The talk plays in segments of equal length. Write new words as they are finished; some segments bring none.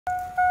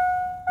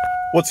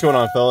What's going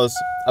on, fellas?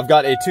 I've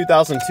got a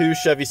 2002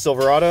 Chevy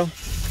Silverado,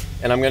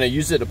 and I'm going to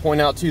use it to point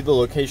out to you the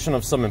location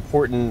of some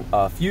important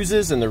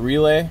fuses in the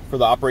relay for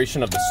the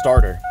operation of the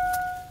starter.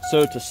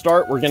 So to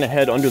start, we're going to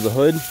head under the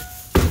hood.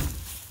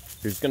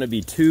 There's going to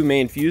be two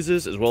main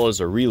fuses as well as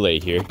a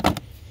relay here.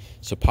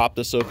 So pop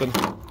this open.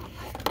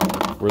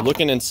 We're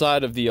looking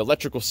inside of the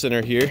electrical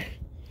center here,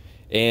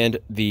 and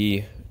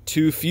the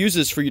two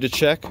fuses for you to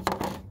check,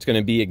 it's going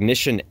to be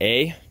ignition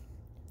A.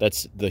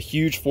 That's the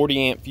huge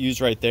 40 amp fuse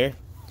right there.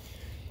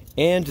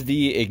 And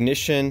the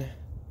ignition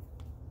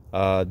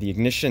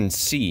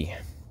C.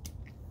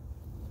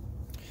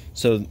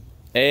 So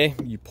A,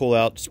 you pull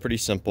out, it's pretty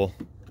simple.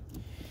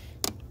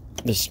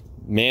 This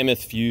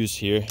mammoth fuse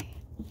here.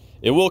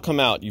 It will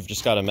come out, you've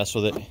just got to mess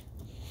with it.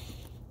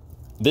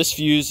 This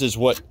fuse is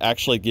what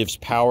actually gives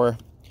power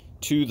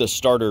to the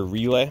starter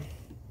relay.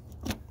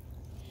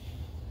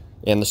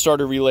 And the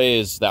starter relay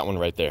is that one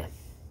right there.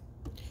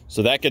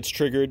 So that gets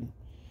triggered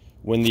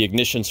when the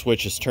ignition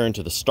switch is turned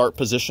to the start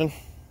position.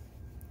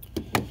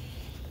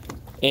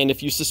 And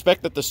if you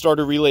suspect that the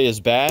starter relay is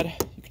bad,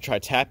 you can try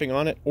tapping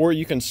on it, or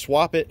you can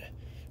swap it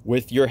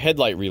with your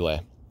headlight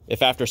relay.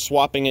 If after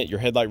swapping it, your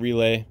headlight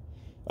relay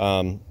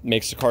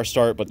makes the car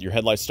start, but your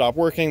headlights stop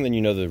working, then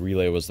you know the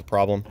relay was the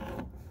problem.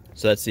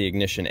 So that's the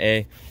ignition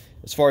A.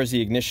 As far as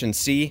the ignition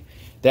C,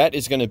 that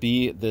is going to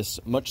be this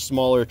much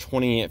smaller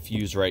 20 amp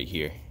fuse right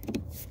here.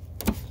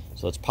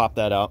 So let's pop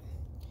that out.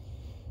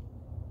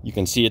 You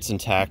can see it's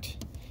intact.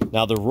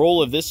 Now the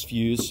role of this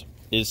fuse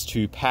is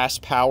to pass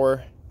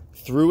power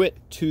through it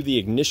to the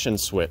ignition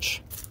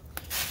switch.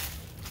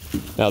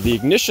 Now the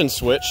ignition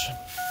switch,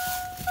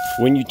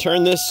 when you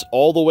turn this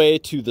all the way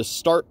to the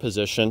start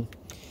position,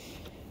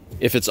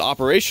 if it's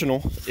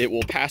operational, it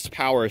will pass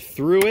power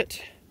through it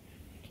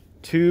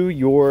to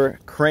your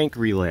crank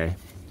relay,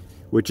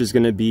 which is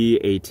going to be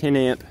a 10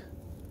 amp,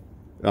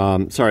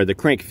 the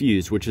crank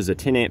fuse, which is a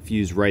 10 amp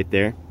fuse right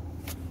there.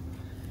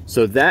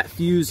 So that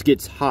fuse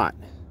gets hot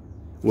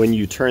when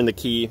you turn the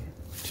key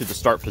to the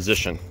start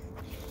position.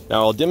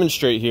 Now I'll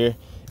demonstrate here.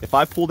 If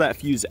I pull that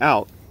fuse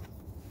out,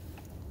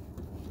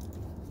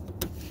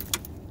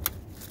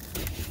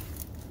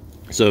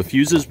 so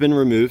fuse has been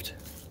removed,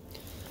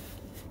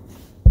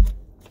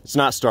 it's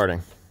not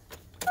starting.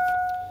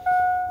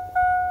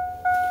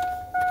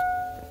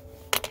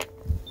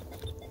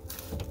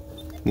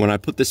 When I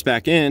put this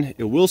back in,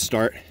 it will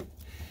start.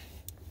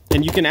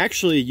 And you can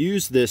actually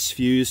use this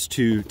fuse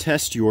to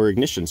test your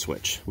ignition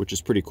switch, which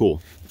is pretty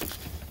cool.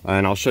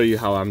 And I'll show you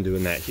how I'm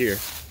doing that here.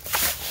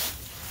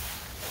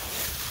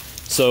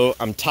 So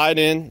I'm tied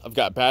in, I've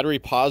got battery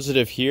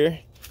positive here.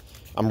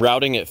 I'm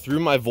routing it through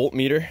my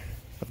voltmeter.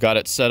 I've got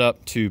it set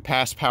up to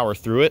pass power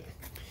through it.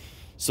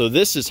 So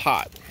this is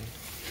hot.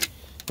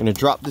 I'm gonna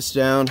drop this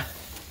down.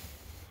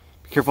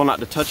 Be careful not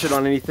to touch it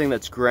on anything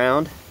that's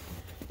ground.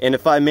 And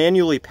if I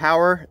manually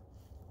power,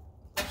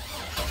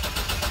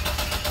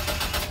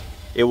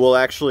 it will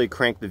actually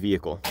crank the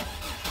vehicle.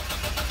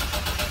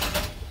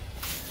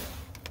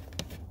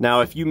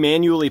 Now, if you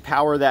manually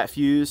power that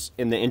fuse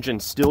and the engine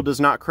still does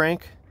not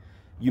crank,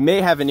 you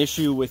may have an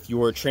issue with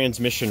your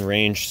transmission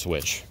range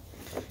switch.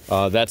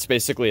 That's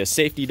basically a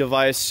safety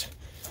device.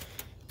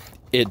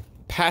 It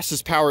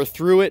passes power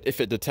through it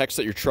if it detects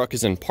that your truck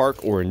is in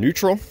park or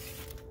neutral.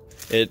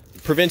 It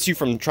prevents you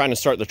from trying to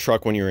start the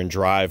truck when you're in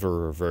drive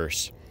or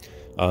reverse.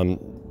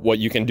 What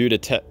you can do to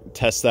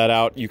test that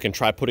out, you can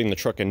try putting the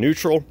truck in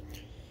neutral,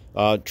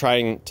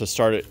 trying to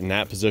start it in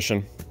that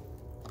position.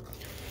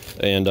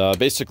 And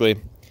basically,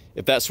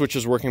 if that switch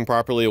is working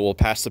properly, it will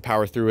pass the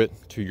power through it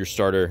to your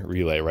starter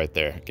relay right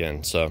there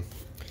again. So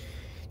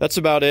that's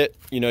about it.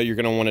 You know, you're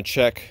going to want to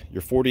check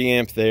your 40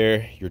 amp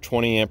there, your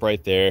 20 amp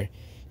right there.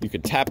 You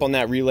can tap on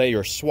that relay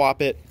or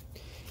swap it.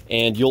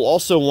 And you'll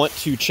also want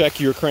to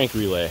check your crank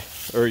relay,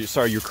 or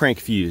sorry, your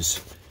crank fuse,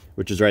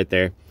 which is right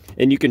there.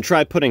 And you can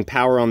try putting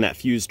power on that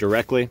fuse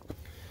directly.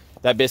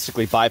 That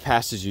basically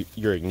bypasses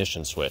your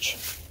ignition switch.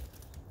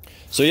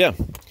 So yeah,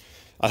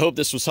 I hope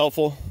this was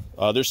helpful.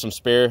 There's some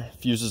spare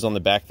fuses on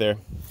the back there.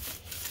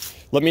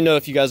 Let me know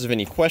if you guys have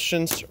any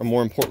questions, or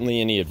more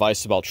importantly, any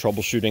advice about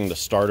troubleshooting the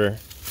starter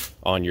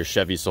on your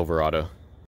Chevy Silverado.